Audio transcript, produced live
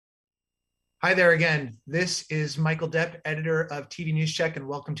Hi there again. This is Michael Depp, editor of TV News Check, and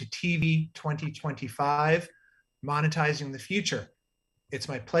welcome to TV 2025, Monetizing the Future. It's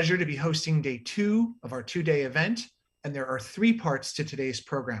my pleasure to be hosting day 2 of our 2-day event, and there are 3 parts to today's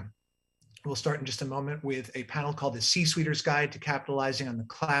program. We'll start in just a moment with a panel called the C-Suiter's Guide to Capitalizing on the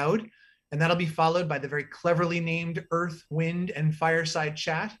Cloud, and that'll be followed by the very cleverly named Earth, Wind, and Fireside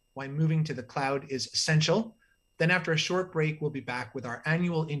Chat, Why Moving to the Cloud is Essential. Then after a short break, we'll be back with our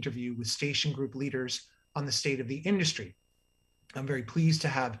annual interview with station group leaders on the state of the industry. I'm very pleased to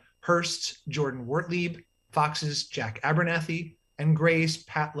have Hearst's Jordan Wortlieb, Fox's Jack Abernathy, and Gray's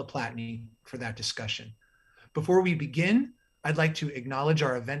Pat LaPlatney for that discussion. Before we begin, I'd like to acknowledge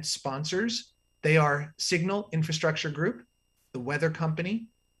our event sponsors. They are Signal Infrastructure Group, The Weather Company,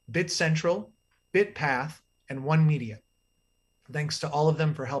 Bit Central, BitPath, and One Media. Thanks to all of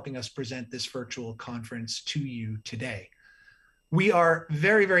them for helping us present this virtual conference to you today. We are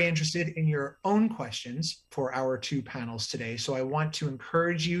very, very interested in your own questions for our 2 panels today. So I want to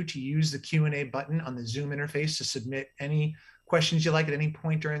encourage you to use the Q&A button on the Zoom interface to submit any questions you like at any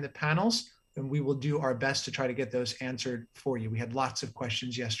point during the panels, and we will do our best to try to get those answered for you. We had lots of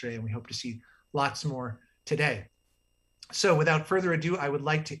questions yesterday, and we hope to see lots more today. So without further ado, I would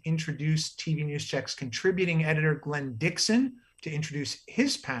like to introduce TV News Check's contributing editor, Glenn Dixon, to introduce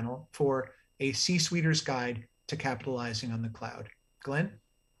his panel for a C-Suiter's Guide to Capitalizing on the Cloud. Glenn?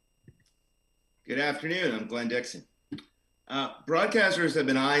 Good afternoon, I'm Glenn Dixon. Broadcasters have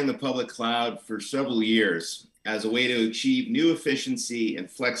been eyeing the public cloud for several years as a way to achieve new efficiency and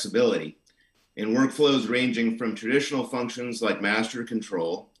flexibility in workflows ranging from traditional functions like master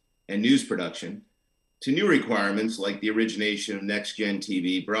control and news production to new requirements like the origination of NextGen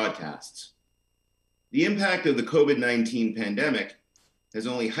TV broadcasts. The impact of the COVID-19 pandemic has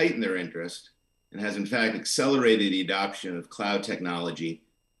only heightened their interest and has in fact accelerated the adoption of cloud technology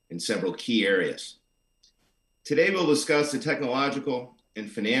in several key areas. Today we'll discuss the technological and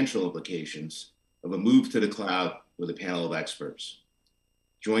financial implications of a move to the cloud with a panel of experts.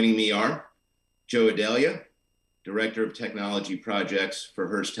 Joining me are Joe Adelia, Director of Technology Projects for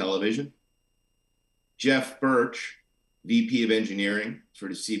Hearst Television, Jeff Birch, VP of Engineering for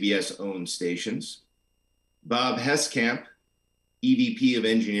the CBS-owned stations, Bob Heskamp, EVP of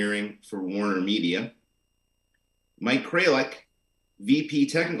Engineering for Warner Media, Mike Kralik, VP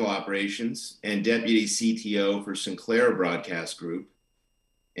Technical Operations and Deputy CTO for Sinclair Broadcast Group,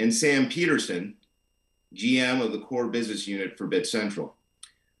 and Sam Peterson, GM of the Core Business Unit for Bit Central.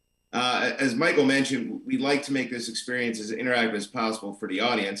 As Michael mentioned, we'd like to make this experience as interactive as possible for the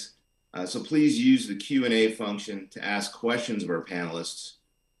audience, so please use the Q&A function to ask questions of our panelists,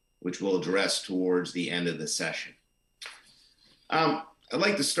 which we'll address towards the end of the session. I'd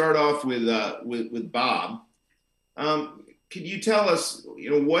like to start off with Bob. Could you tell us,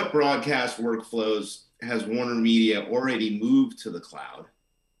 what broadcast workflows has Warner Media already moved to the cloud,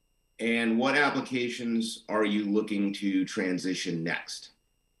 and what applications are you looking to transition next?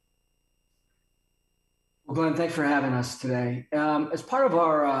 Well, Glenn, thanks for having us today. As part of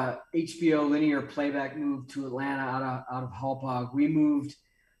our HBO linear playback move to Atlanta out of Hauppauge, we moved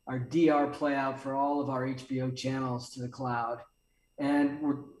our DR playout for all of our HBO channels to the cloud, and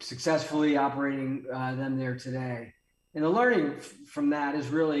we're successfully operating them there today. And the learning from that is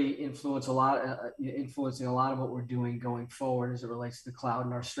really influencing a lot of what we're doing going forward as it relates to the cloud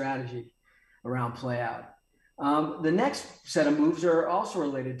and our strategy around playout. The next set of moves are also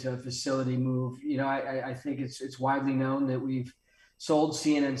related to a facility move. I think it's widely known that we've sold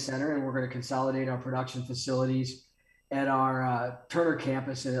CNN Center, and we're going to consolidate our production facilities at our Turner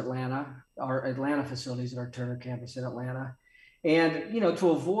campus in Atlanta, our Atlanta facilities at our Turner campus in Atlanta. And, to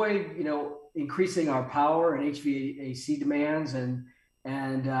avoid, increasing our power and HVAC demands and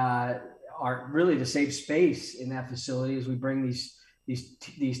really to save space in that facility as we bring these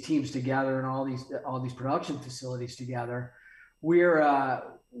teams together and all these production facilities together, we're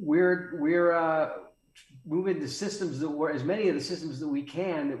moving the systems that work, as many of the systems that we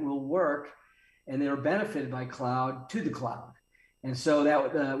can that will work and they're benefited by cloud to the cloud. And so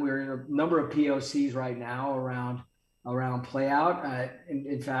that we're in a number of POCs right now around playout.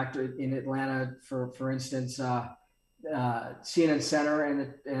 In fact, in Atlanta, for instance, CNN Center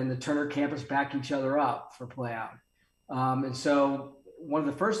and the Turner campus back each other up for playout. And so one of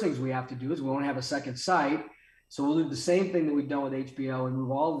the first things we have to do is we want to have a second site. So we'll do the same thing that we've done with HBO and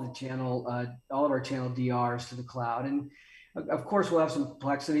move all of our channel DRs to the cloud. And of course, we'll have some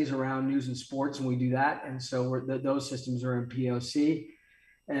complexities around news and sports when we do that. And so those systems are in POC.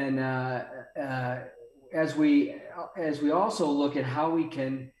 And as we also look at how we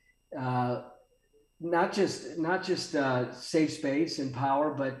can not just save space and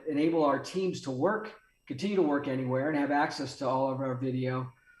power, but enable our teams to continue to work anywhere and have access to all of our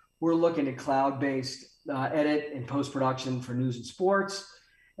video. We're looking at cloud-based edit and post-production for news and sports,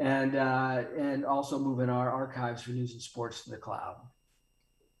 and also moving our archives for news and sports to the cloud.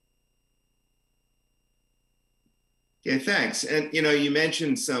 Yeah, thanks. And you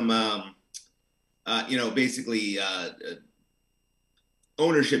mentioned some, basically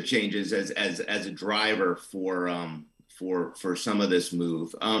ownership changes as a driver for some of this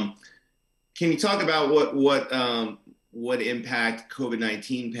move. Can you talk about what impact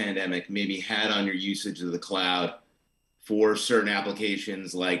COVID-19 pandemic maybe had on your usage of the cloud for certain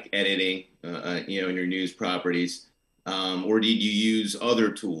applications like editing, in your news properties, or did you use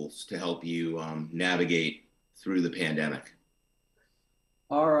other tools to help you navigate through the pandemic?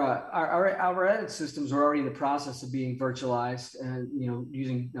 Our edit systems are already in the process of being virtualized, and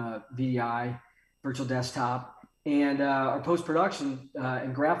using VDI, virtual desktop, and our post-production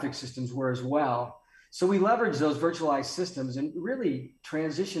and graphic systems were as well. So we leveraged those virtualized systems and really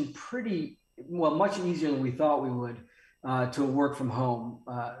transitioned much easier than we thought we would to a work from home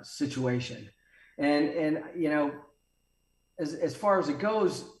situation. And as far as it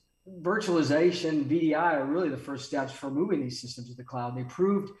goes, virtualization, VDI are really the first steps for moving these systems to the cloud. They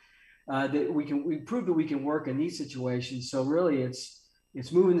proved we proved that we can work in these situations. So really,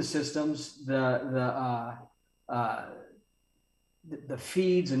 it's moving the systems, the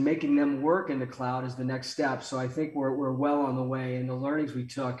feeds, and making them work in the cloud is the next step. So I think we're well on the way, and the learnings we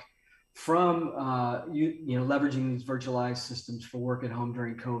took from leveraging these virtualized systems for work at home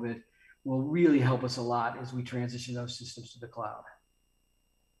during COVID will really help us a lot as we transition those systems to the cloud.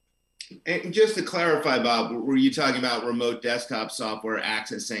 And just to clarify, Bob, were you talking about remote desktop software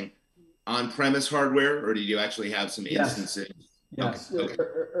accessing on-premise hardware, or did you actually have some instances? Yes. Okay.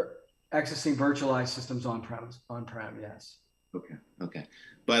 Accessing virtualized systems on-prem, yes. Okay.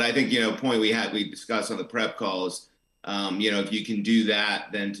 But I think, point we discussed on the prep calls, if you can do that,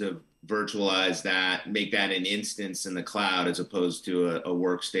 then to virtualize that, make that an instance in the cloud as opposed to a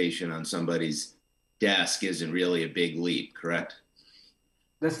workstation on somebody's desk isn't really a big leap, correct?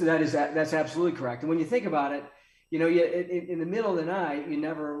 That's absolutely correct. And when you think about it, in the middle of the night, you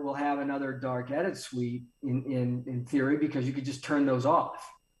never will have another dark edit suite in theory, because you could just turn those off,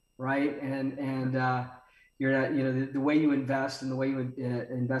 right? And you're not, the way you invest and the way you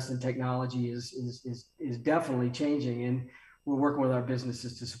invest in technology is definitely changing, and we're working with our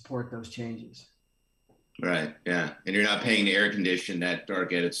businesses to support those changes. Right. Yeah. And you're not paying to air condition that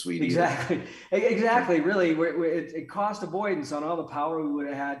dark edit suite. Exactly. Either. Exactly. Really, it cost avoidance on all the power we would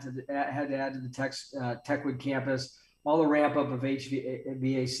have had to add to the Techwood campus, all the ramp up of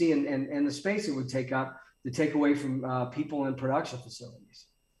HVAC and the space it would take up to take away from people in production facilities.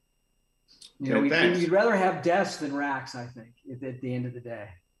 You'd rather have desks than racks, I think, at the end of the day.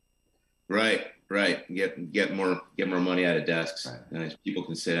 Right. Get more money out of desks. Right. People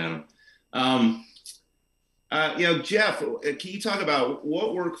can sit on them. Jeff, can you talk about what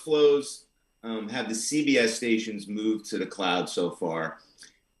workflows have the CBS stations moved to the cloud so far,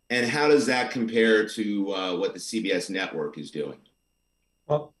 and how does that compare to what the CBS network is doing?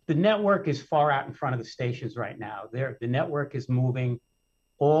 Well, the network is far out in front of the stations right now. The network is moving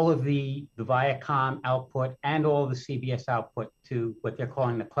all of the Viacom output and all of the CBS output to what they're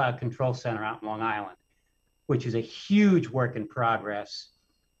calling the Cloud Control Center out in Long Island, which is a huge work in progress,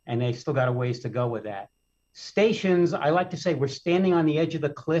 and they still got a ways to go with that. Stations, I like to say we're standing on the edge of the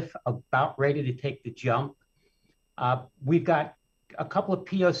cliff, about ready to take the jump. We've got a couple of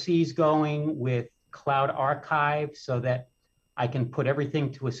POCs going with cloud archive so that I can put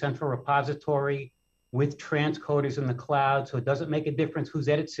everything to a central repository with transcoders in the cloud. So it doesn't make a difference whose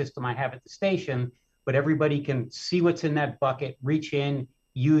edit system I have at the station, but everybody can see what's in that bucket, reach in,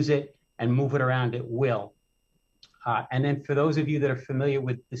 use it, and move it around at will. And then for those of you that are familiar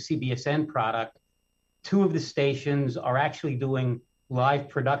with the CBSN product, 2 of the stations are actually doing live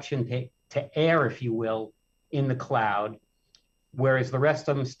production to air, if you will, in the cloud, whereas the rest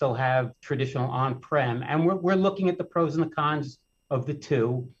of them still have traditional on-prem. And we're looking at the pros and the cons of the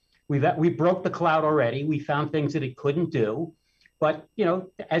 2. We broke the cloud already. We found things that it couldn't do. But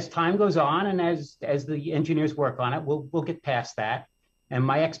as time goes on and as the engineers work on it, we'll get past that. And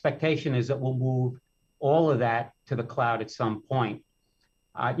my expectation is that we'll move all of that to the cloud at some point.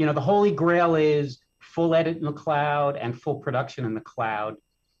 The holy grail is full edit in the cloud and full production in the cloud.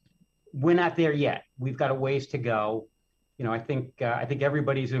 We're not there yet. We've got a ways to go. I think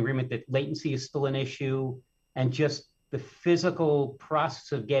everybody's in agreement that latency is still an issue, and just the physical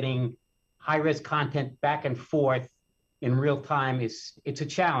process of getting high-res content back and forth in real time it's a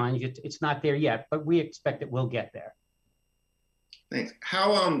challenge. It's not there yet, but we expect it will get there. Thanks.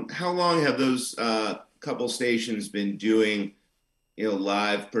 How long have those couple stations been doing,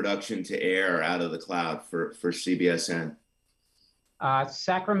 live production to air out of the cloud for CBSN?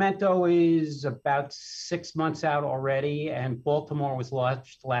 Sacramento is about 6 months out already, and Baltimore was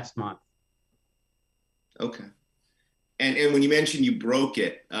launched last month. Okay. And when you mentioned you broke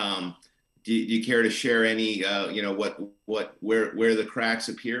it, do you care to share any, where the cracks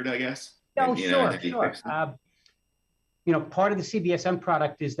appeared, I guess? Oh, and, sure. Part of the CBSN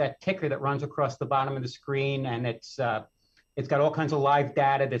product is that ticker that runs across the bottom of the screen, and it's got all kinds of live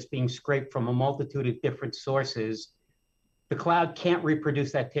data that's being scraped from a multitude of different sources. The cloud can't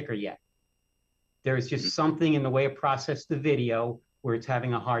reproduce that ticker yet. There's just something in the way it processed the video where it's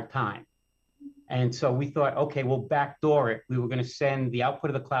having a hard time. And so we thought, okay, we'll backdoor it. We were going to send the output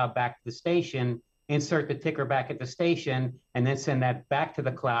of the cloud back to the station, insert the ticker back at the station, and then send that back to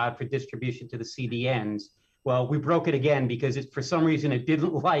the cloud for distribution to the CDNs. Well, we broke it again because for some reason it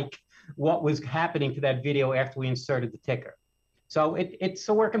didn't like what was happening to that video after we inserted the ticker. So it's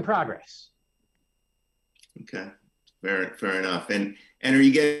a work in progress. Okay, fair enough. And are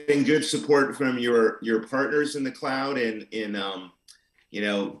you getting good support from your partners in the cloud in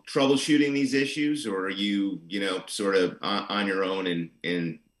troubleshooting these issues, or are you sort of on your own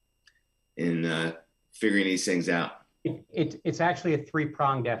in figuring these things out? It's actually a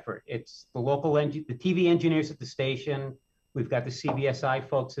three-pronged effort. It's the the TV engineers at the station. We've got the CBSI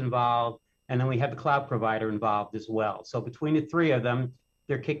folks involved, and then we have the cloud provider involved as well. So between the three of them,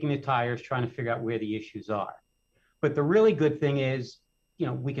 they're kicking the tires, trying to figure out where the issues are. But the really good thing is,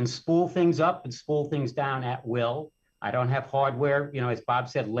 we can spool things up and spool things down at will. I don't have hardware, as Bob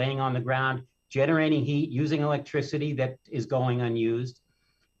said, laying on the ground, generating heat, using electricity that is going unused.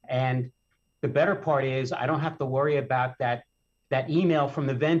 And the better part is I don't have to worry about that email from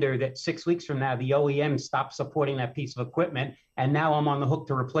the vendor that 6 weeks from now, the OEM stops supporting that piece of equipment, and now I'm on the hook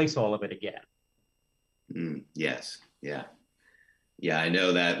to replace all of it again. Yes. Yeah. I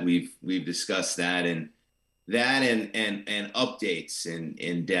know that we've discussed that and updates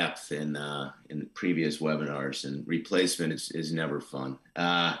in depth in previous webinars, and replacement is never fun.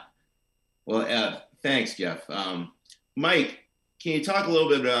 Thanks, Jeff. Mike, can you talk a little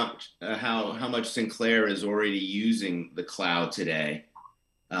bit about how much Sinclair is already using the cloud today,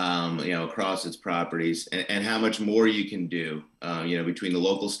 across its properties, and how much more you can do, between the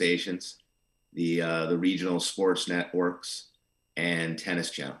local stations, the regional sports networks, and Tennis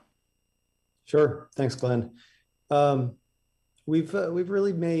Channel? Sure. Thanks, Glenn. We've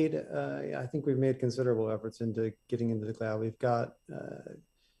really made, I think we've made considerable efforts into getting into the cloud. We've got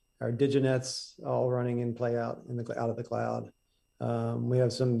our diginets all running in playout out of the cloud. We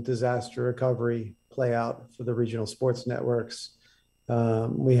have some disaster recovery playout for the regional sports networks.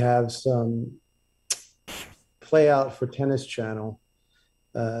 We have some playout for Tennis Channel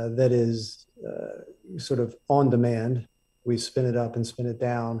that is sort of on demand. We spin it up and spin it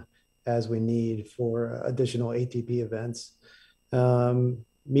down as we need for additional ATP events.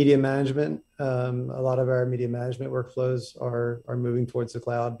 Media management, a lot of our media management workflows are moving towards the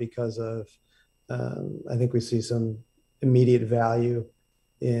cloud because of, I think we see some immediate value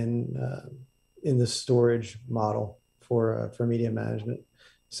in the storage model for media management.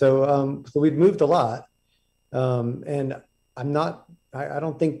 So we've moved a lot, and I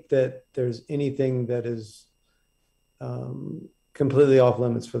don't think that there's anything that is completely off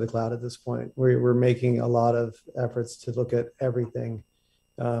limits for the cloud at this point. We're making a lot of efforts to look at everything.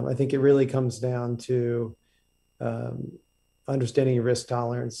 I think it really comes down to understanding your risk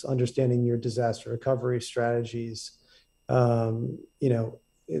tolerance, understanding your disaster recovery strategies.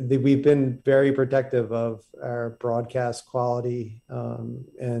 We've been very protective of our broadcast quality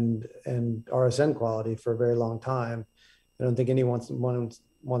and RSN quality for a very long time. I don't think anyone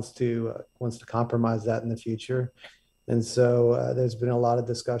wants to compromise that in the future. And so there's been a lot of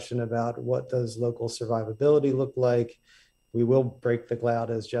discussion about what does local survivability look like. We will break the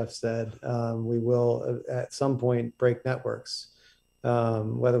cloud, as Jeff said. We will at some point break networks,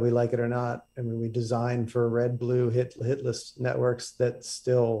 whether we like it or not. I mean, we design for red, blue, hitless networks that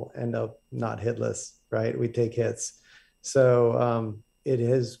still end up not hitless, right? We take hits. So it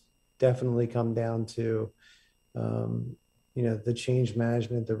has definitely come down to the change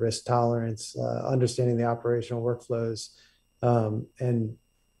management, the risk tolerance, understanding the operational workflows, and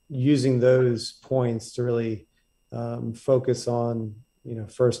using those points to really focus on,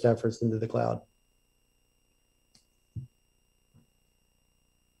 first efforts into the cloud.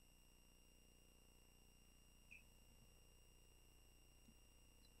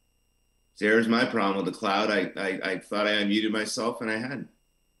 there's my problem with the cloud. I thought I unmuted myself and I hadn't.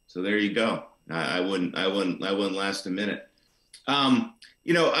 So there you go. I wouldn't last a minute.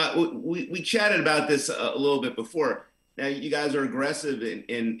 We chatted about this a little bit before. Now you guys are aggressive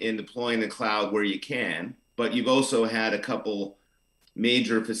in deploying the cloud where you can, but you've also had a couple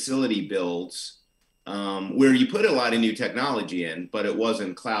major facility builds where you put a lot of new technology in, but it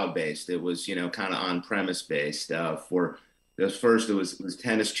wasn't cloud-based. It was, kind of on-premise based. For this first, it was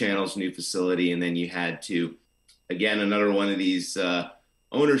Tennis Channel's new facility, and then you had to, again, another one of these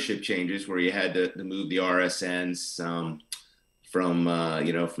ownership changes where you had to move the RSNs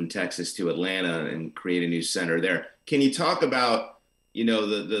from Texas to Atlanta and create a new center there. Can you talk about,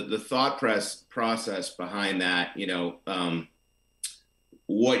 the thought process behind that,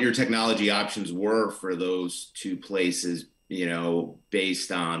 what your technology options were for those two places,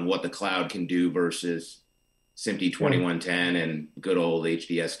 based on what the cloud can do versus SMPTE 2110 and good old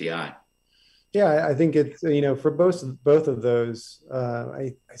HDSDI? Yeah, I think it's, for both of those,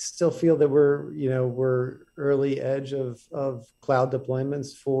 I still feel that we're early edge of cloud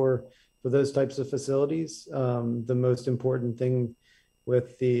deployments for those types of facilities. The most important thing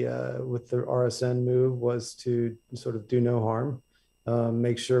with the RSN move was to sort of do no harm,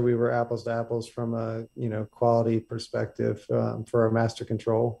 make sure we were apples to apples from a quality perspective for our master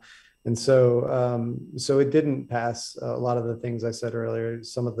control. And so it didn't pass a lot of the things I said earlier.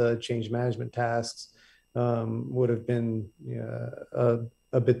 Some of the change management tasks would have been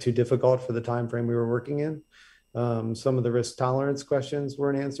a bit too difficult for the time frame we were working in. Some of the risk tolerance questions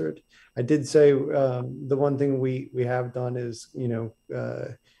weren't answered. I did say the one thing we have done is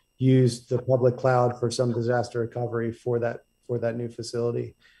use the public cloud for some disaster recovery for that new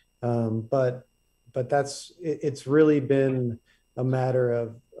facility. But it's really been a matter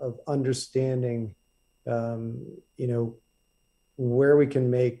of understanding, where we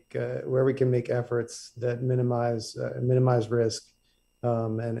can make efforts that minimize risk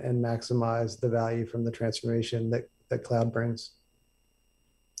and maximize the value from the transformation that cloud brings.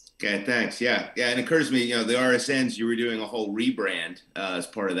 Okay, thanks. Yeah. It occurs to me, the RSNs, you were doing a whole rebrand as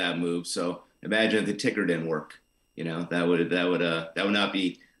part of that move. So imagine if the ticker didn't work. That would not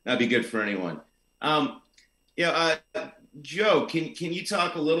be good for anyone. Joe, can you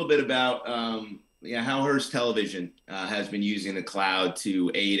talk a little bit about how Hearst Television has been using the cloud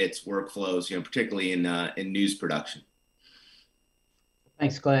to aid its workflows, particularly in news production?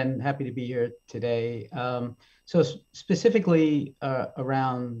 Thanks, Glenn. Happy to be here today. So specifically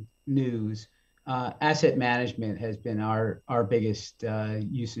around news, asset management has been our biggest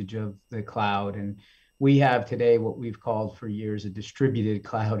usage of the cloud. And we have today what we've called for years a distributed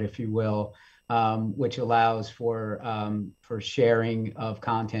cloud, if you will, which allows for sharing of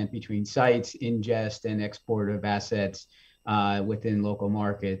content between sites, ingest and export of assets within local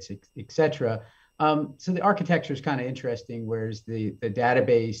markets, et cetera. So the architecture is kind of interesting, whereas the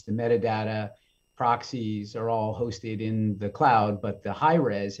database, the metadata, proxies are all hosted in the cloud, but the high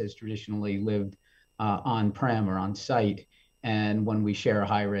res has traditionally lived on-prem or on site. And when we share a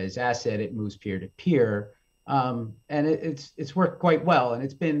high res asset, it moves peer to peer. And it's worked quite well. And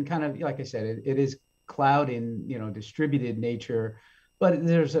it's been kind of, like I said, it is cloud in, distributed nature, but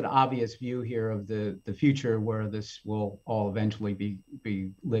there's an obvious view here of the future where this will all eventually be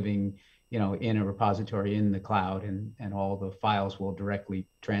living, in a repository in the cloud, and all the files will directly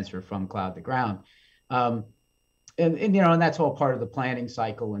transfer from cloud to ground. And that's all part of the planning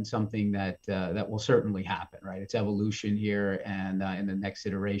cycle and something that will certainly happen, right? It's evolution here, and in the next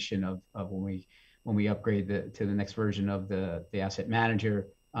iteration of when we upgrade to the next version of the asset manager,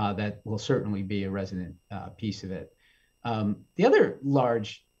 that will certainly be a resonant piece of it. The other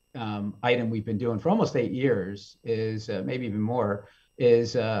large item we've been doing for almost 8 years is maybe even more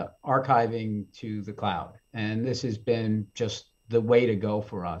is archiving to the cloud. And this has been just the way to go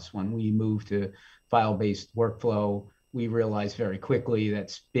for us. When we moved to file-based workflow, we realized very quickly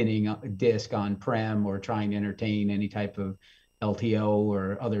that spinning a disk on-prem or trying to entertain any type of LTO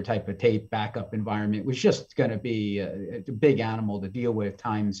or other type of tape backup environment was just going to be a big animal to deal with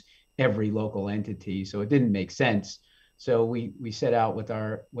times every local entity. So it didn't make sense. So we set out with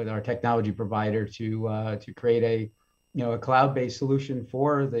our technology provider to create a cloud-based solution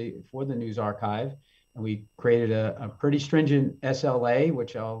for the news archive. And we created a pretty stringent SLA,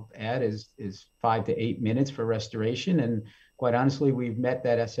 which I'll add is 5 to 8 minutes for restoration. And quite honestly, we've met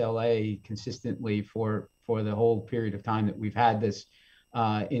that SLA consistently for the whole period of time that we've had this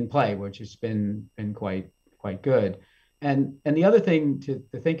in play, which has been quite good. And the other thing to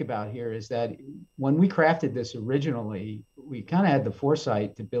think about here is that when we crafted this originally, we kind of had the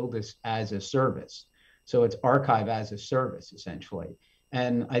foresight to build this as a service. So it's archive as a service, essentially.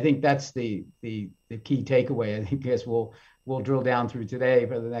 And I think that's the key takeaway. I think as we'll drill down through today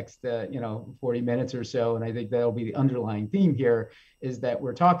for the next 40 minutes or so. And I think that'll be the underlying theme here, is that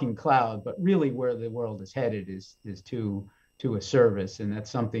we're talking cloud, but really where the world is headed is to a service. And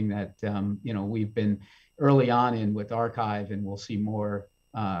that's something that we've been early on in with Archive, and we'll see more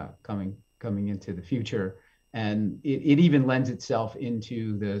coming into the future. And it even lends itself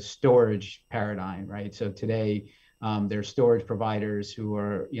into the storage paradigm, right? So today, there's storage providers who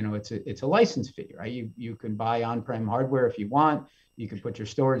are, it's a license fee, right? You can buy on-prem hardware if you want. You can put your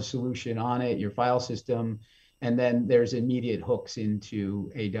storage solution on it, your file system, and then there's immediate hooks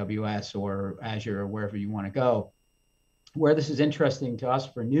into AWS or Azure or wherever you want to go. Where this is interesting to us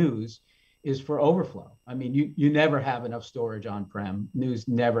for news is for overflow. I mean, you never have enough storage on-prem. News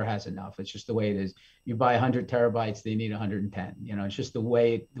never has enough. It's just the way it is. You buy 100 terabytes, they need 110. It's just the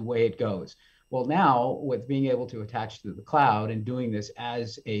way it goes. Well, now with being able to attach to the cloud and doing this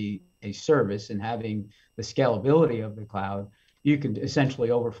as a service and having the scalability of the cloud, you can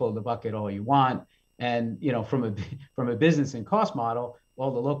essentially overflow the bucket all you want. And from a business and cost model,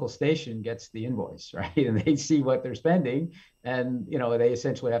 well, the local station gets the invoice, right? And they see what they're spending, and they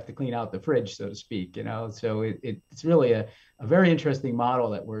essentially have to clean out the fridge, so to speak. So it's really a very interesting model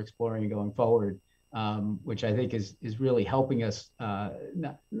that we're exploring going forward. Which I think is really helping us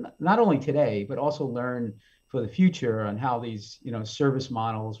not only today, but also learn for the future on how these service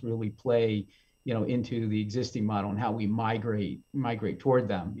models really play into the existing model and how we migrate toward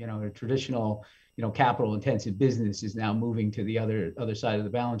them. A traditional capital intensive business is now moving to the other side of the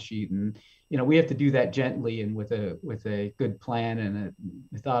balance sheet, and we have to do that gently and with a good plan and a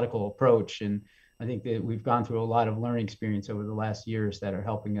methodical approach. And I think that we've gone through a lot of learning experience over the last years that are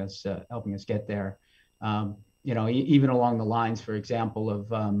helping us get there. Even along the lines, for example, of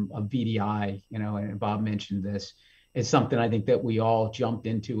VDI, and Bob mentioned this, it's something I think that we all jumped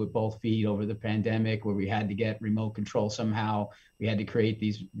into with both feet over the pandemic, where we had to get remote control somehow. We had to create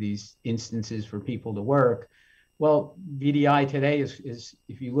these instances for people to work. Well, VDI today is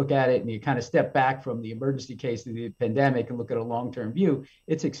if you look at it and you kind of step back from the emergency case of the pandemic and look at a long-term view,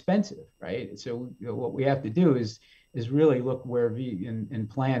 it's expensive, right? So what we have to do is really look and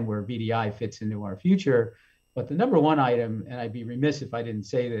plan where VDI fits into our future. But the number one item, and I'd be remiss if I didn't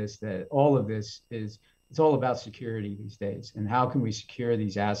say this, that all of this it's all about security these days. And how can we secure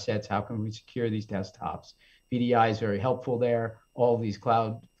these assets? How can we secure these desktops? VDI is very helpful there. All of these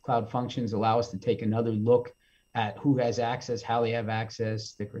cloud functions allow us to take another look at who has access, how they have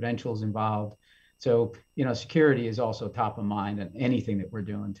access, the credentials involved. So, security is also top of mind in anything that we're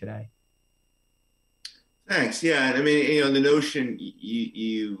doing today. Thanks. Yeah, I mean, the notion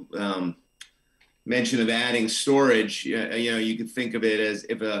you mentioned of adding storage, you could think of it as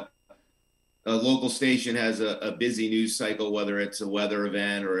if a local station has a busy news cycle, whether it's a weather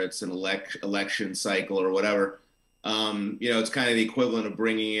event or it's an election cycle or whatever. It's kind of the equivalent of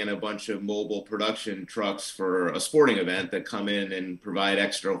bringing in a bunch of mobile production trucks for a sporting event that come in and provide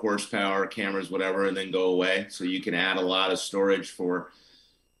extra horsepower, cameras, whatever, and then go away. So you can add a lot of storage for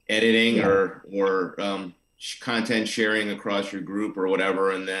editing or content sharing across your group or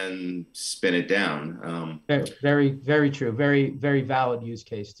whatever, and then spin it down. Very, very true. Very, very valid use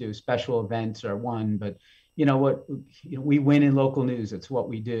case too. Special events are one, but we win in local news. It's what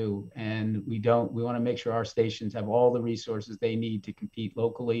we do. And we want to make sure our stations have all the resources they need to compete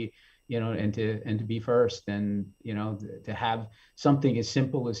locally, and to be first. And, to have something as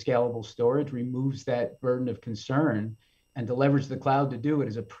simple as scalable storage removes that burden of concern, and to leverage the cloud to do it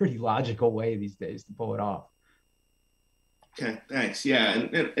is a pretty logical way these days to pull it off. Okay, thanks. Yeah,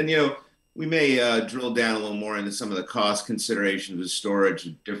 and we may drill down a little more into some of the cost considerations of storage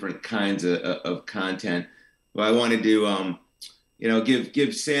and different kinds of content. But I wanted to,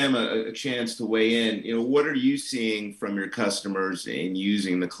 give Sam a chance to weigh in. What are you seeing from your customers in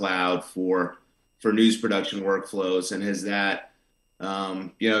using the cloud for news production workflows, and has that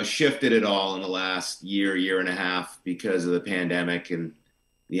shifted at all in the last year and a half because of the pandemic and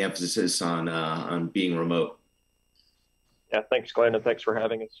the emphasis on being remote? Yeah, thanks, Glenn, and thanks for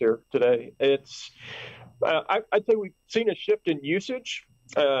having us here today. It's, I'd say we've seen a shift in usage,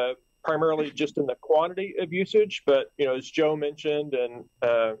 primarily just in the quantity of usage. But, as Joe mentioned, and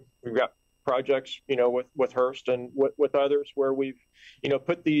we've got projects, with Hearst and with others where we've,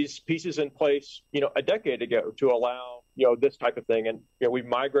 put these pieces in place, a decade ago to allow, this type of thing. And, we've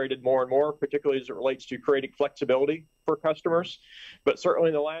migrated more and more, particularly as it relates to creating flexibility for customers. But certainly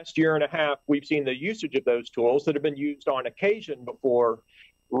in the last year and a half, we've seen the usage of those tools that have been used on occasion before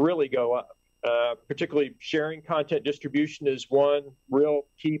really go up. Particularly sharing content distribution is one real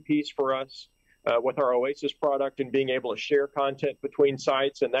key piece for us. with our Oasis product and being able to share content between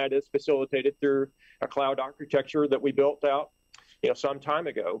sites, and that is facilitated through a cloud architecture that we built out, some time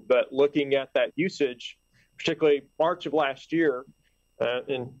ago. But looking at that usage, particularly March of last year,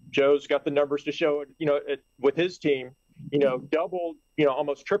 and Joe's got the numbers to show it, with his team, doubled,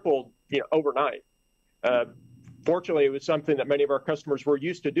 almost tripled, overnight. Fortunately, it was something that many of our customers were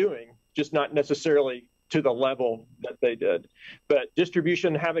used to doing, just not necessarily to the level that they did. But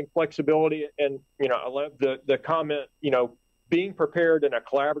distribution, having flexibility, and I love the comment, being prepared in a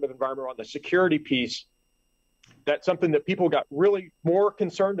collaborative environment on the security piece. That's something that people got really more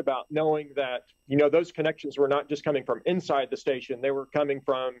concerned about, knowing that those connections were not just coming from inside the station; they were coming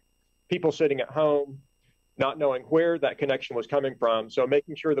from people sitting at home, not knowing where that connection was coming from. So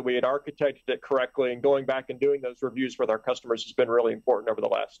making sure that we had architected it correctly and going back and doing those reviews with our customers has been really important over the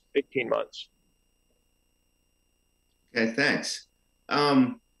last 18 months. Okay, thanks.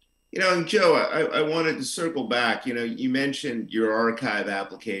 Joe, I wanted to circle back. You mentioned your archive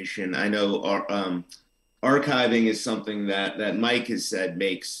application. I know archiving is something that Mike has said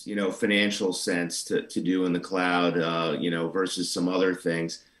makes, financial sense to do in the cloud, versus some other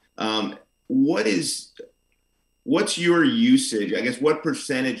things. What's your usage? I guess what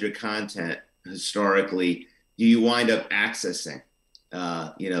percentage of content historically do you wind up accessing,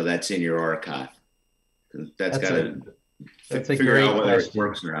 that's in your archive? That's got to figure out whether it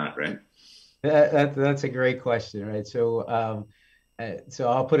works or not, right? That's a great question, right? So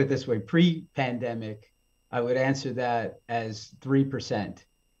I'll put it this way: pre-pandemic, I would answer that as 3%,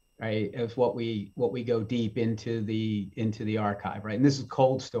 right, of what we go deep into the archive, right? And this is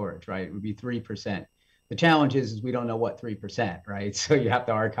cold storage, right? It would be 3%. The challenge is we don't know what 3%, right? So you have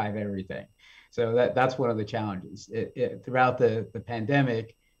to archive everything. So that's one of the challenges. Throughout the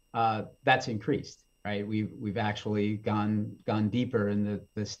pandemic, that's increased, right? We've actually gone deeper, and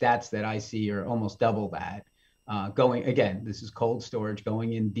the stats that I see are almost double that. This is cold storage,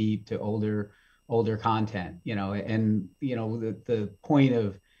 going in deep to older content, and the point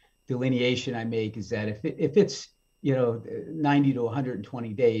of delineation I make is that if it's 90 to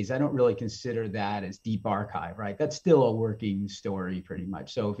 120 days, I don't really consider that as deep archive, right? That's still a working story pretty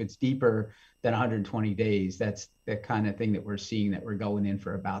much. So if it's deeper than 120 days, that's the kind of thing that we're seeing, that we're going in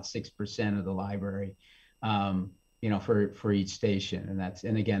for about 6% of the library, for each station.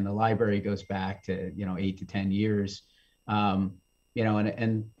 And again, the library goes back to, 8 to 10 years,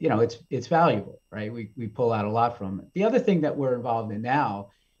 it's valuable, right? We pull out a lot from it. The other thing that we're involved in now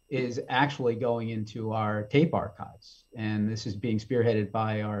is actually going into our tape archives. And this is being spearheaded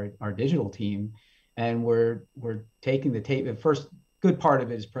by our digital team. And we're taking the tape. The first good part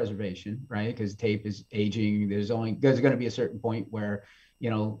of it is preservation, right? Because tape is aging. There's going to be a certain point where,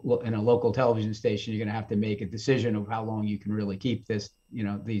 in a local television station, you're going to have to make a decision of how long you can really keep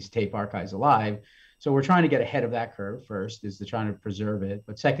these tape archives alive. So we're trying to get ahead of that curve. First is to try to preserve it.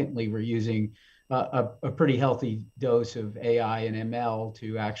 But secondly, we're using a pretty healthy dose of AI and ML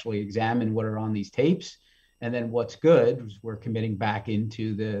to actually examine what are on these tapes. And then what's good is we're committing back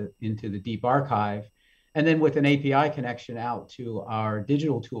into the deep archive. And then with an API connection out to our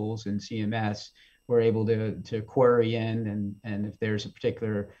digital tools in CMS, we're able to query in, and if there's a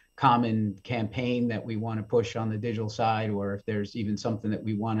particular common campaign that we want to push on the digital side, or if there's even something that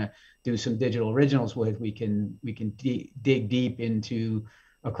we want to do some digital originals with, we can dig deep into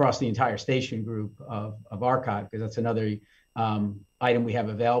across the entire station group of archive, because that's another item we have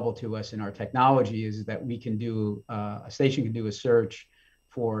available to us in our technology, is that we can do a station can do a search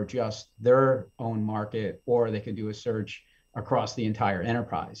for just their own market, or they can do a search across the entire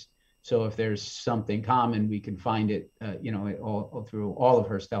enterprise. So if there's something common, we can find it, all through all of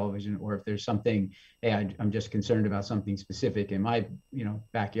Hearst Television. Or if there's something, hey, I'm just concerned about something specific in my,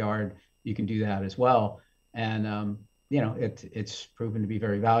 backyard, you can do that as well. And it's proven to be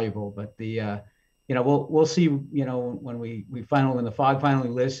very valuable. But we'll see. When when the fog finally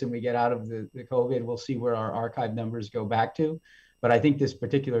lifts and we get out of the COVID, we'll see where our archive numbers go back to. But I think this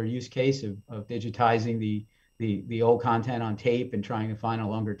particular use case of digitizing the old content on tape and trying to find a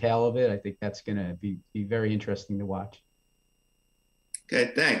longer tail of it, I think that's going to be very interesting to watch.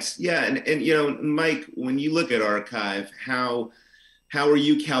 Okay, thanks. Yeah, and Mike, when you look at archive, how are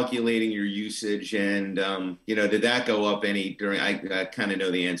you calculating your usage? And did that go up any during? I kind of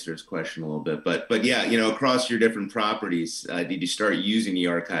know the answer to this question a little bit, but yeah, across your different properties, did you start using the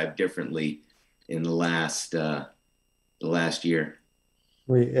archive differently in the last year?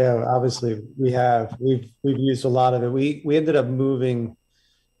 Obviously we've used a lot of it. We ended up moving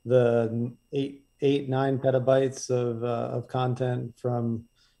the 9 petabytes of content from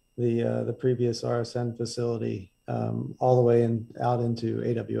the previous RSN facility all the way out into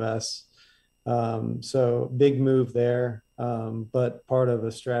AWS. So big move there, but part of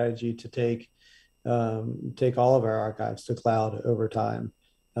a strategy to take all of our archives to cloud over time.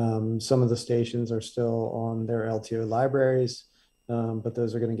 Some of the stations are still on their LTO libraries, but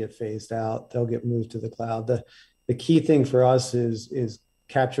those are going to get phased out. They'll get moved to the cloud. The key thing for us is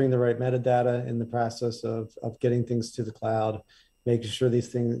capturing the right metadata in the process of getting things to the cloud, making sure these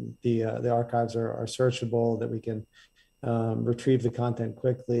things, the archives are searchable, that we can retrieve the content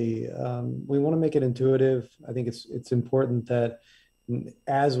quickly. We want to make it intuitive. I think it's important that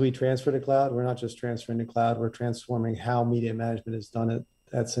as we transfer to cloud, we're not just transferring to cloud, we're transforming how media management is done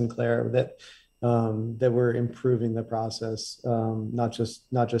at Sinclair, that we're improving the process, not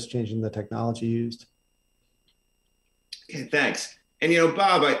just changing the technology used. Okay, thanks. And,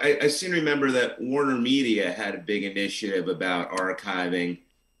 Bob, I seem to remember that Warner Media had a big initiative about archiving,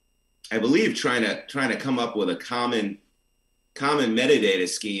 I believe trying to come up with a common metadata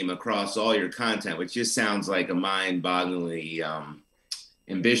scheme across all your content, which just sounds like a mind-bogglingly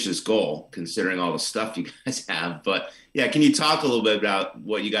ambitious goal, considering all the stuff you guys have. But yeah, can you talk a little bit about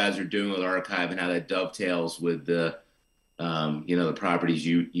what you guys are doing with archive and how that dovetails with the the properties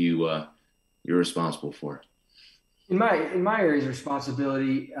you're responsible for? In my areas of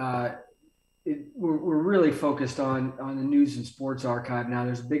responsibility, we're really focused on the news and sports archive now.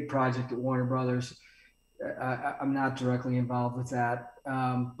 There's a big project at Warner Brothers. I'm not directly involved with that,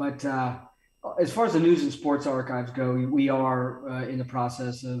 but as far as the news and sports archives go, we are in the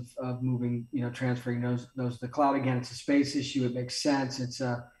process of moving, transferring those to the cloud. Again, it's a space issue. It makes sense. It's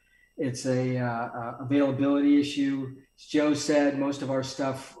a availability issue. As Joe said, most of our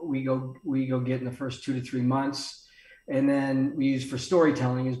stuff we go get in the first 2 to 3 months. And then we use for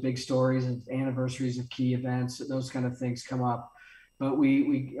storytelling as big stories and anniversaries of key events. Those kind of things come up. But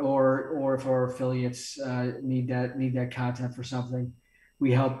or if our affiliates need that content for something,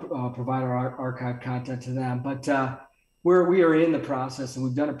 we help provide our archive content to them. But we are in the process, and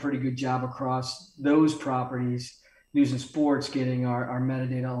we've done a pretty good job across those properties, news and sports, getting our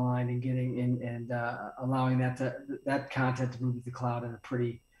metadata aligned and getting in and allowing that content to move to the cloud in a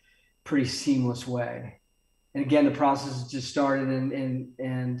pretty seamless way. And again, the process has just started,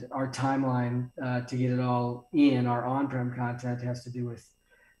 and our timeline to get it all in, our on-prem content, has to do with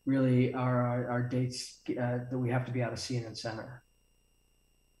really our dates that we have to be out of CNN Center.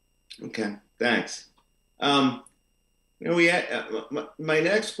 Okay, thanks. We had, my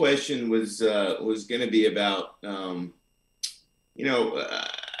next question was going to be about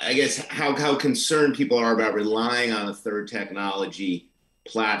I guess how concerned people are about relying on a third technology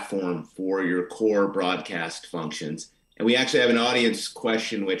platform for your core broadcast functions. And we actually have an audience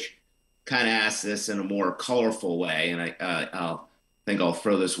question which kind of asks this in a more colorful way. And I think I'll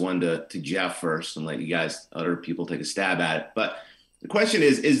throw this one to Jeff first and let you guys, other people, take a stab at it. But the question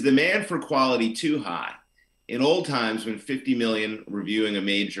is demand for quality too high? In old times, when 50 million were viewing a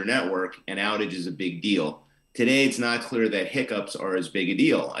major network, an outage is a big deal. Today, it's not clear that hiccups are as big a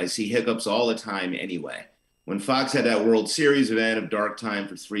deal. I see hiccups all the time anyway. When Fox had that World Series event of dark time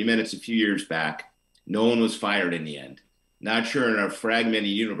for 3 minutes a few years back, no one was fired in the end. Not sure in our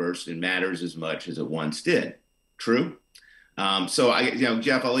fragmented universe it matters as much as it once did. True? So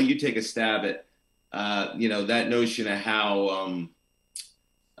Jeff, I'll let you take a stab at that notion of how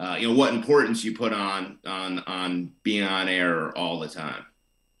what importance you put on being on air all the time,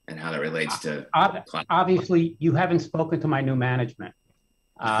 and how that relates to obviously you haven't spoken to my new management.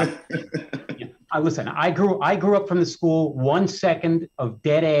 Listen, I grew up from the school. 1 second of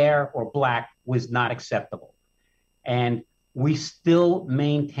dead air or black was not acceptable, and we still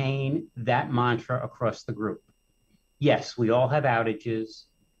maintain that mantra across the group. Yes, we all have outages.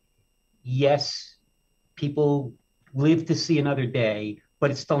 Yes, people live to see another day,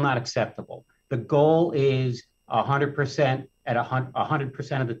 but it's still not acceptable. The goal is 100% at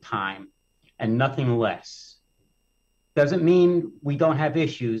 100% of the time, and nothing less. Doesn't mean we don't have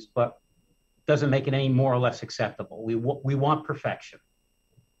issues, but doesn't make it any more or less acceptable. We want perfection.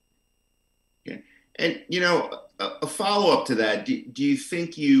 Yeah. And, a follow-up to that, do you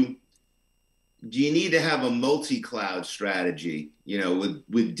think you need to have a multi-cloud strategy,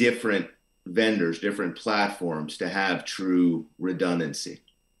 with different vendors, different platforms, to have true redundancy?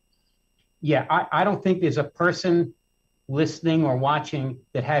 Yeah, I don't think there's a person listening or watching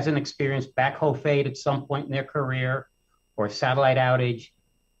that hasn't experienced backhoe fade at some point in their career or satellite outage.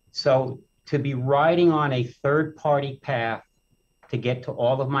 So to be riding on a third-party path to get to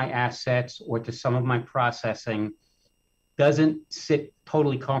all of my assets or to some of my processing doesn't sit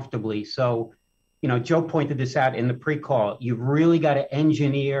totally comfortably. So, Joe pointed this out in the pre-call. You've really got to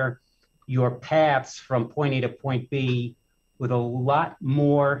engineer your paths from point A to point B with a lot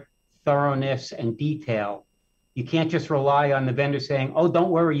more thoroughness and detail. You can't just rely on the vendor saying, oh,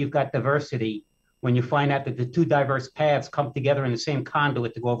 don't worry, you've got diversity, when you find out that the two diverse paths come together in the same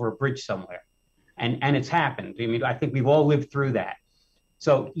conduit to go over a bridge somewhere. And it's happened. I mean, I think we've all lived through that.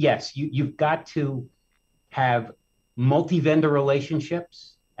 So yes, you've got to have multi-vendor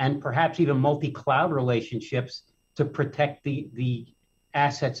relationships and perhaps even multi-cloud relationships to protect the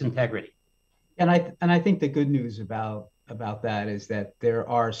asset's integrity. And I think the good news about that is that there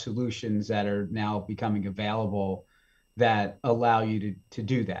are solutions that are now becoming available that allow you to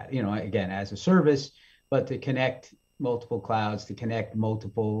do that, you know, again, as a service, but to connect multiple clouds, to connect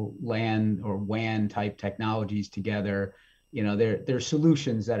multiple LAN or WAN type technologies together. You know, there are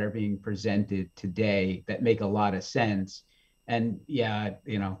solutions that are being presented today that make a lot of sense. And yeah,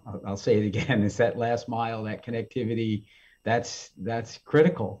 you know, I'll say it again, it's that last mile, that connectivity, that's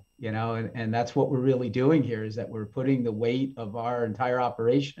critical, you know, and that's what we're really doing here, is that we're putting the weight of our entire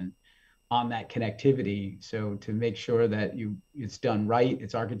operation on that connectivity. So to make sure that it's done right,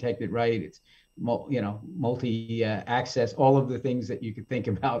 it's architected right, it's multi access, all of the things that you could think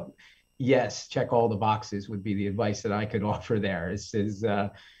about. Yes, check all the boxes would be the advice that I could offer there.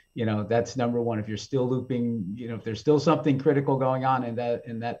 You know, that's number one. If you're still looping, you know, if there's still something critical going on in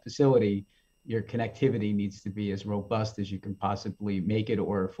that facility, your connectivity needs to be as robust as you can possibly make it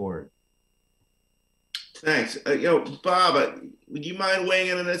or afford. Thanks. You know, Bob, would you mind weighing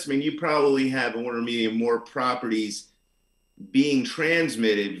in on this? I mean, you probably have in Warner Media more properties being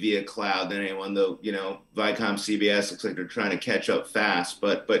transmitted via cloud than anyone, though, you know, Viacom, CBS looks like they're trying to catch up fast.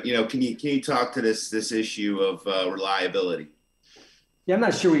 But you know, can you talk to this issue of reliability? Yeah, I'm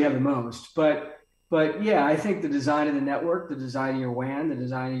not sure we have the most, but yeah, I think the design of the network, the design of your WAN, the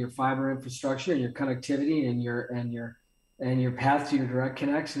design of your fiber infrastructure, and your connectivity, and your path to your direct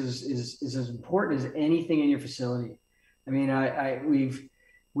connects is as important as anything in your facility. I mean,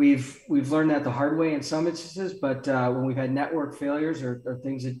 we've learned that the hard way in some instances, but when we've had network failures or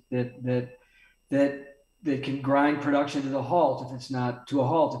things that can grind production to a halt if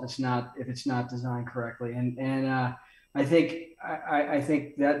it's not designed correctly, and I think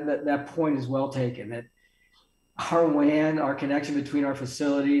that point is well taken. That our WAN, our connection between our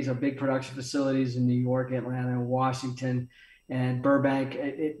facilities, our big production facilities in New York, Atlanta, Washington, and Burbank,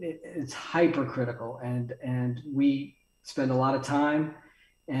 it's hypercritical, and we spend a lot of time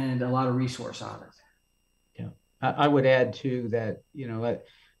and a lot of resource on it. Yeah, I would add too that, you know,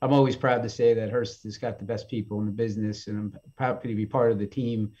 I'm always proud to say that Hearst has got the best people in the business, and I'm proud to be part of the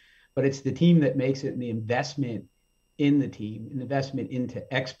team. But it's the team that makes it, and the investment in the team, an investment into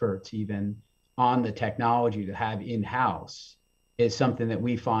experts even on the technology to have in-house is something that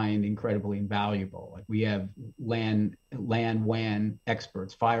we find incredibly invaluable. Like we have LAN, WAN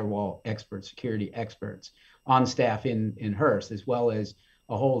experts, firewall experts, security experts on staff in Hearst, as well as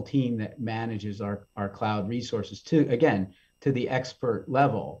a whole team that manages our cloud resources to the expert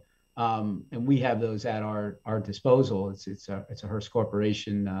level. And we have those at our disposal. It's a Hearst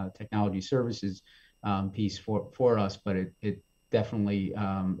Corporation technology services piece for us, but it definitely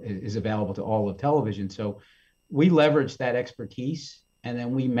is available to all of television. So we leverage that expertise, and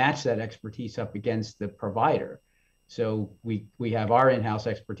then we match that expertise up against the provider. So we have our in-house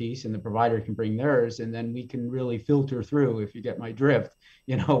expertise, and the provider can bring theirs, and then we can really filter through, if you get my drift,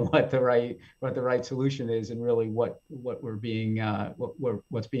 you know, what the right solution is, and really what's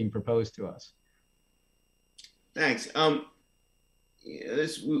being proposed to us. Thanks.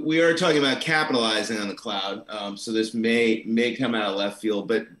 We are talking about capitalizing on the cloud, so this may come out of left field,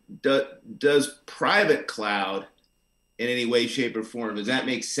 but does private cloud in any way, shape, or form, does that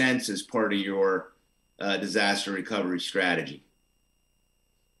make sense as part of your disaster recovery strategy?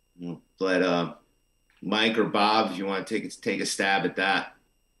 Let Mike or Bob, if you want to take a stab at that.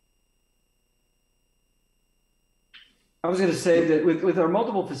 I was going to say that with our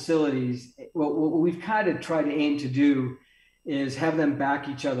multiple facilities, what we've kind of tried to aim to do is have them back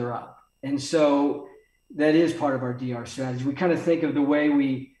each other up. And so that is part of our DR strategy. We kind of think of the way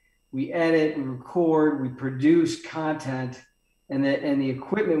we edit, we record, we produce content, and the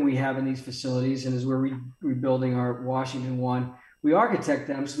equipment we have in these facilities, and as we're rebuilding our Washington one, we architect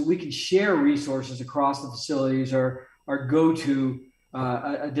them so that we can share resources across the facilities, or go to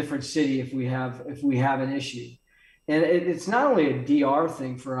a different city if we have an issue. And it's not only a DR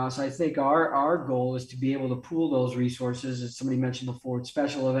thing for us. I think our goal is to be able to pool those resources, as somebody mentioned before,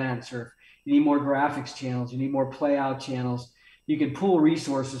 special events, or you need more graphics channels, you need more playout channels. You can pool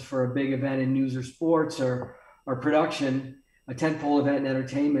resources for a big event in news or sports or production, a tentpole event in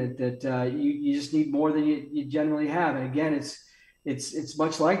entertainment that you just need more than you generally have. And again, it's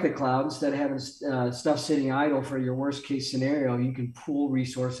much like the cloud. Instead of having stuff sitting idle for your worst case scenario, you can pool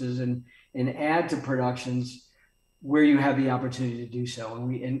resources and add to productions where you have the opportunity to do so.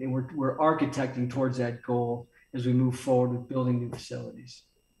 And we're architecting towards that goal as we move forward with building new facilities.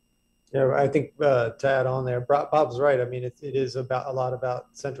 Yeah, I think to add on there, Bob's right. I mean, it is about a lot about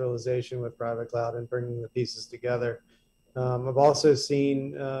centralization with private cloud and bringing the pieces together. I've also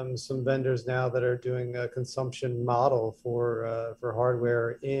seen some vendors now that are doing a consumption model for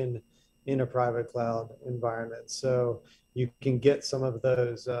hardware in a private cloud environment. So you can get some of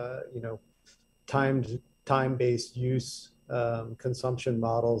those, time-based use consumption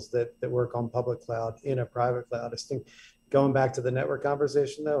models that work on public cloud in a private cloud. I think going back to the network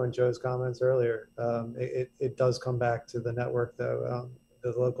conversation though, and Joe's comments earlier, it does come back to the network though.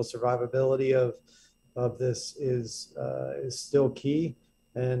 The local survivability of this is still key,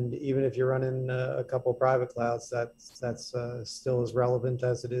 and even if you're running a couple private clouds, that's still as relevant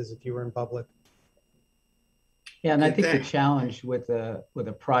as it is if you were in public. Yeah, and I think the challenge with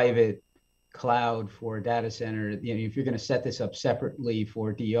a private cloud for a data center, if you're going to set this up separately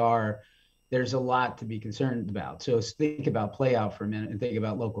for DR, there's a lot to be concerned about. So think about playout for a minute and think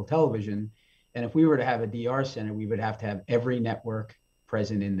about local television. And if we were to have a DR center, we would have to have every network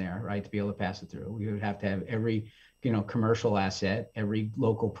present in there, right, to be able to pass it through. We would have to have every, commercial asset, every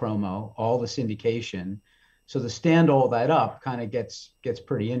local promo, all the syndication. So to stand all that up kind of gets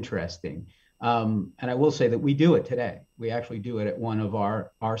pretty interesting. And I will say that we do it today. We actually do it at one of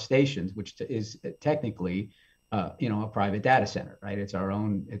our stations, which is technically, a private data center, right? It's our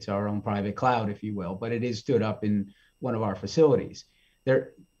own private cloud, if you will, but it is stood up in one of our facilities.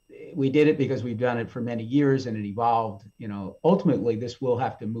 We did it because we've done it for many years and it evolved. Ultimately this will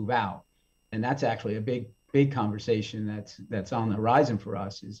have to move out, and that's actually a big conversation that's on the horizon for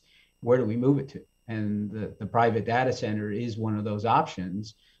us, is where do we move it to? And the private data center is one of those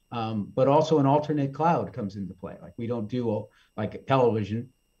options, but also an alternate cloud comes into play. Like we don't do, like television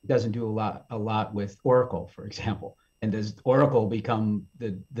doesn't do a lot with Oracle, for example. And does Oracle become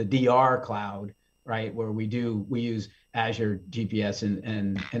the DR cloud, right? Where we use Azure, GPS,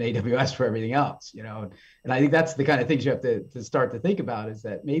 and AWS for everything else, And I think that's the kind of things you have to start to think about, is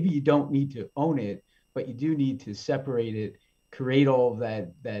that maybe you don't need to own it, but you do need to separate it, create all of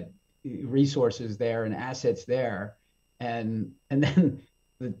that resources there and assets there. And then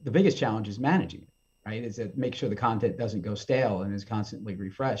the biggest challenge is managing it, right? Is that make sure the content doesn't go stale and is constantly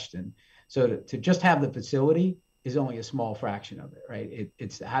refreshed. And so to just have the facility is only a small fraction of it, right?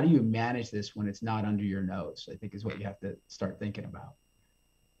 It's how do you manage this when it's not under your nose, I think is what you have to start thinking about.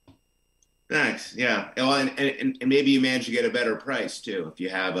 Thanks. Yeah. Well, and maybe you manage to get a better price too if you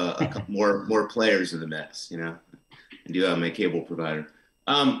have a couple more players in the mix, and do have a cable provider.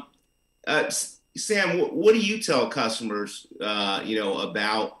 Sam, what do you tell customers,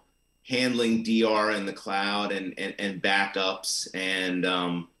 about handling DR in the cloud and backups, and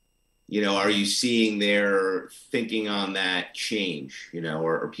are you seeing their thinking on that change,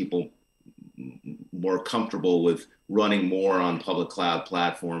 or are people more comfortable with running more on public cloud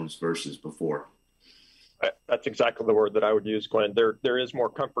platforms versus before? That's exactly the word that I would use, Glenn. There is more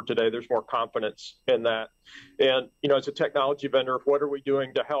comfort today. There's more confidence in that. And, as a technology vendor, what are we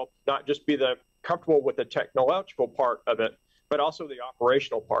doing to help not just be comfortable with the technological part of it, but also the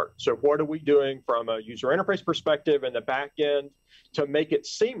operational part? So what are we doing from a user interface perspective and the back end to make it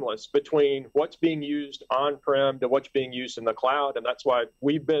seamless between what's being used on-prem to what's being used in the cloud? And that's why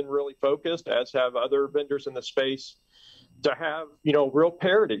we've been really focused, as have other vendors in the space, to have, real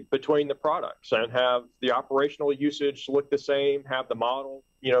parity between the products and have the operational usage look the same, have the model,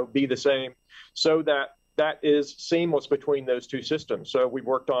 be the same, so that is seamless between those two systems. So we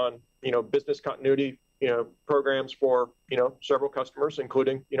worked on, business continuity, programs for, several customers,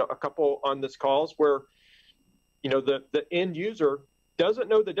 including, a couple on this calls where, the end user doesn't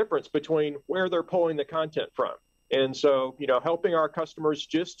know the difference between where they're pulling the content from. And so, helping our customers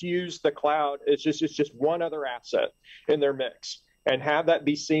just use the cloud is just one other asset in their mix, and have that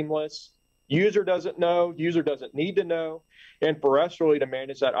be seamless. User doesn't know, user doesn't need to know. And for us really to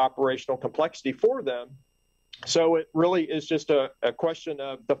manage that operational complexity for them. So it really is just a question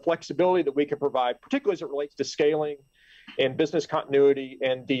of the flexibility that we can provide, particularly as it relates to scaling and business continuity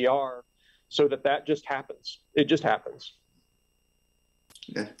and DR, so that just happens. It just happens.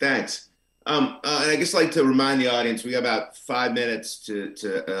 Yeah, thanks. And I just like to remind the audience, we got about 5 minutes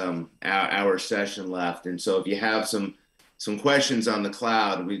to our session left. And so if you have some questions on the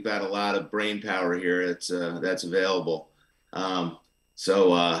cloud, we've got a lot of brain power here that's available. So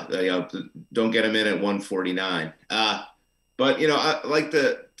don't get them in at 1:49. But I'd like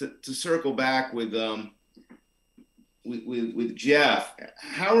to circle back with with Jeff,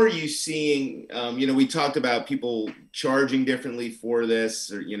 how are you seeing, we talked about people charging differently for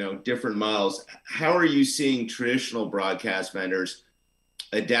this, or, different models. How are you seeing traditional broadcast vendors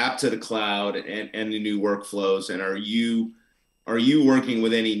adapt to the cloud and the new workflows? And are you working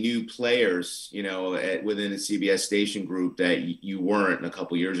with any new players, within the CBS station group that you weren't a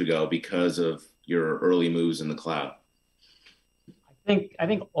couple years ago because of your early moves in the cloud? I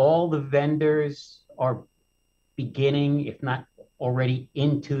think all the vendors are beginning, if not already,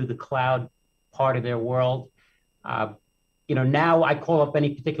 into the cloud part of their world. Now I call up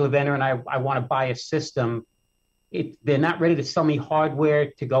any particular vendor and I want to buy a system. They're not ready to sell me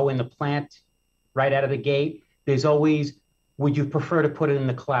hardware to go in the plant right out of the gate. There's always, would you prefer to put it in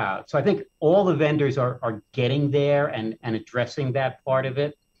the cloud? So I think all the vendors are getting there and addressing that part of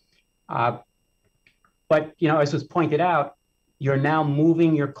it. But, as was pointed out, you're now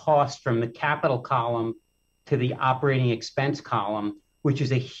moving your costs from the capital column to the operating expense column, which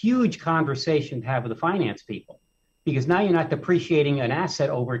is a huge conversation to have with the finance people, because now you're not depreciating an asset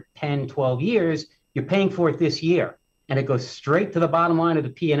over 10, 12 years. You're paying for it this year, and it goes straight to the bottom line of the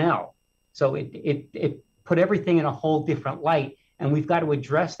P&L. So it put everything in a whole different light, and we've got to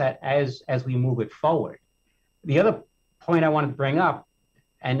address that as we move it forward. The other point I wanted to bring up,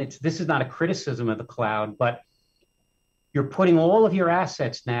 and this is not a criticism of the cloud, but you're putting all of your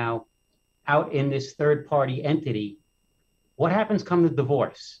assets now out in this third-party entity. What happens come the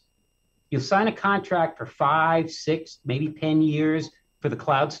divorce? You'll sign a contract for 5, 6, maybe 10 years for the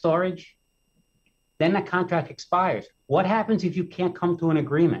cloud storage. Then that contract expires. What happens if you can't come to an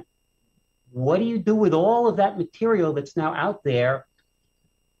agreement? What do you do with all of that material that's now out there?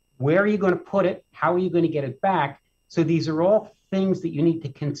 Where are you going to put it? How are you going to get it back? So these are all things that you need to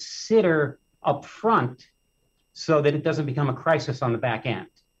consider up front so that it doesn't become a crisis on the back end.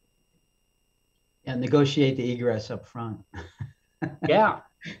 And negotiate the egress up front. Yeah.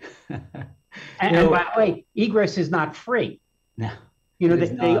 And by the way, egress is not free. No.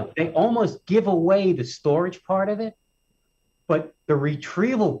 They almost give away the storage part of it, but the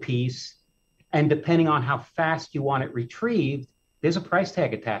retrieval piece, and depending on how fast you want it retrieved, there's a price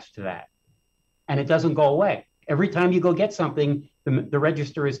tag attached to that. And it doesn't go away. Every time you go get something, the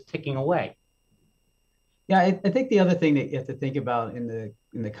register is ticking away. Yeah, I think the other thing that you have to think about in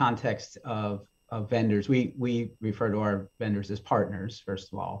the context of vendors, we refer to our vendors as partners,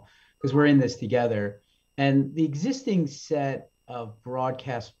 first of all, because we're in this together. And the existing set of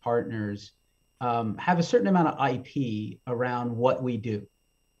broadcast partners have a certain amount of IP around what we do,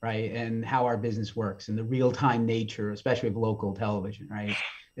 right? And how our business works and the real-time nature, especially of local television, right?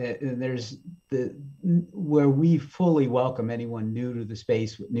 And there's where we fully welcome anyone new to the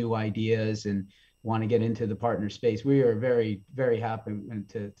space with new ideas and want to get into the partner space. We are very, very happy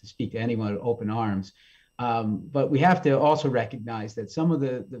to speak to anyone with open arms. But we have to also recognize that some of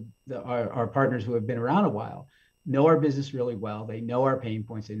our partners who have been around a while know our business really well. They know our pain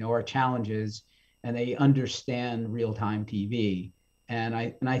points, they know our challenges, and they understand real-time TV. And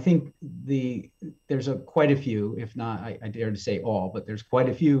I think there's quite a few, if not, I dare to say all, but there's quite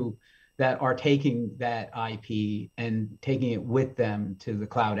a few that are taking that IP and taking it with them to the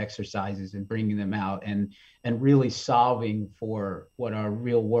cloud exercises and bringing them out and really solving for what are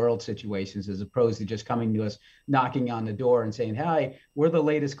real world situations, as opposed to just coming to us, knocking on the door and saying, "Hi, we're the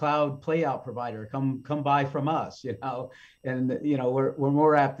latest cloud playout provider. Come buy from us," And we're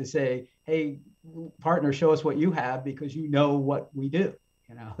more apt to say, "Hey, partner, show us what you have because you know what we do."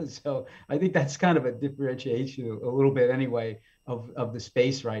 So I think that's kind of a differentiation a little bit anyway of the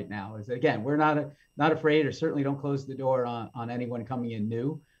space right now. Is again, we're not afraid, or certainly don't close the door on anyone coming in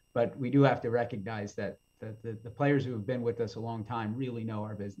new, but we do have to recognize that the players who have been with us a long time really know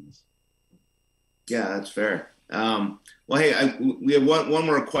our business. Yeah, that's fair. Well, hey, we have one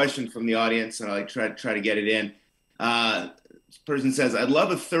more question from the audience, and I'll try to get it in. This person says, "I'd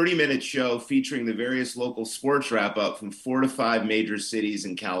love a 30-minute show featuring the various local sports wrap-up from 4 to 5 major cities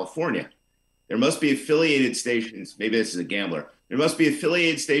in California. There must be affiliated stations." Maybe this is a gambler. "There must be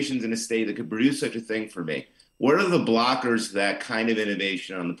affiliated stations in a state that could produce such a thing for me. What are the blockers to that kind of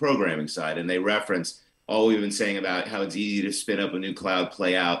innovation on the programming side?" And they reference all we've been saying about how it's easy to spin up a new cloud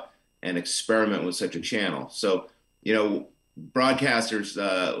playout and experiment with such a channel. So, broadcasters,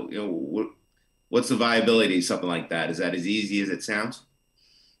 what's the viability of something like that? Is that as easy as it sounds?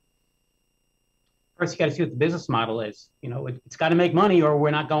 First, you got to see what the business model is. It's got to make money, or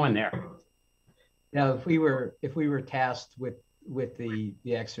we're not going there. Now, if we were tasked with the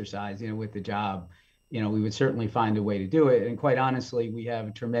exercise, with the job, we would certainly find a way to do it. And quite honestly, we have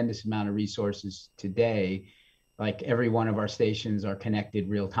a tremendous amount of resources today. Like every one of our stations are connected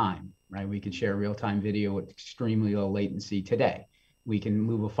real time. right? We could share real-time video with extremely low latency today. We can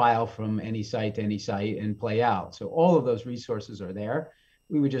move a file from any site to any site and play out. So all of those resources are there.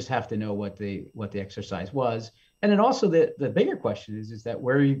 We would just have to know what the exercise was. And then also the bigger question is that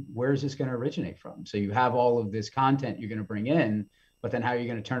where is this going to originate from? So you have all of this content you're going to bring in, but then how are you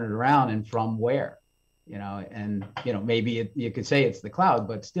going to turn it around and from where? And maybe you could say it's the cloud,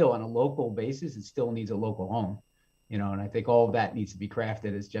 but still on a local basis, it still needs a local home. And I think all of that needs to be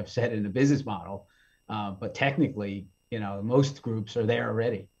crafted, as Jeff said, in a business model. But technically, most groups are there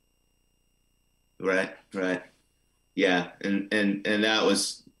already. Right. Yeah. And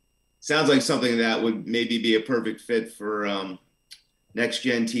that sounds like something that would maybe be a perfect fit for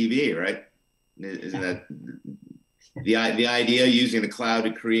NextGen TV, right? Isn't that the idea, using the cloud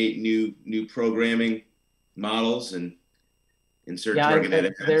to create new programming models and insert targeted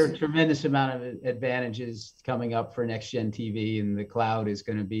ads? There are a tremendous amount of advantages coming up for NextGen TV, and the cloud is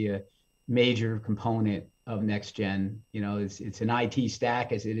going to be a major component of NextGen. It's an IT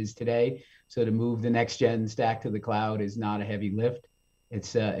stack as it is today. So to move the NextGen stack to the cloud is not a heavy lift.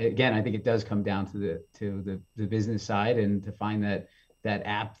 It's again, I think it does come down to the business side and to find that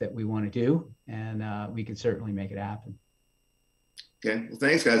app that we want to do, and we can certainly make it happen. Okay, well,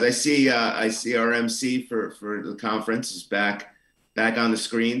 thanks, guys. I see our MC for the conference is back on the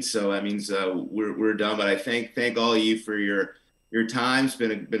screen, so that means we're done. But I thank all of you for your time. It's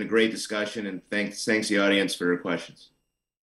been a great discussion, and thanks the audience for your questions.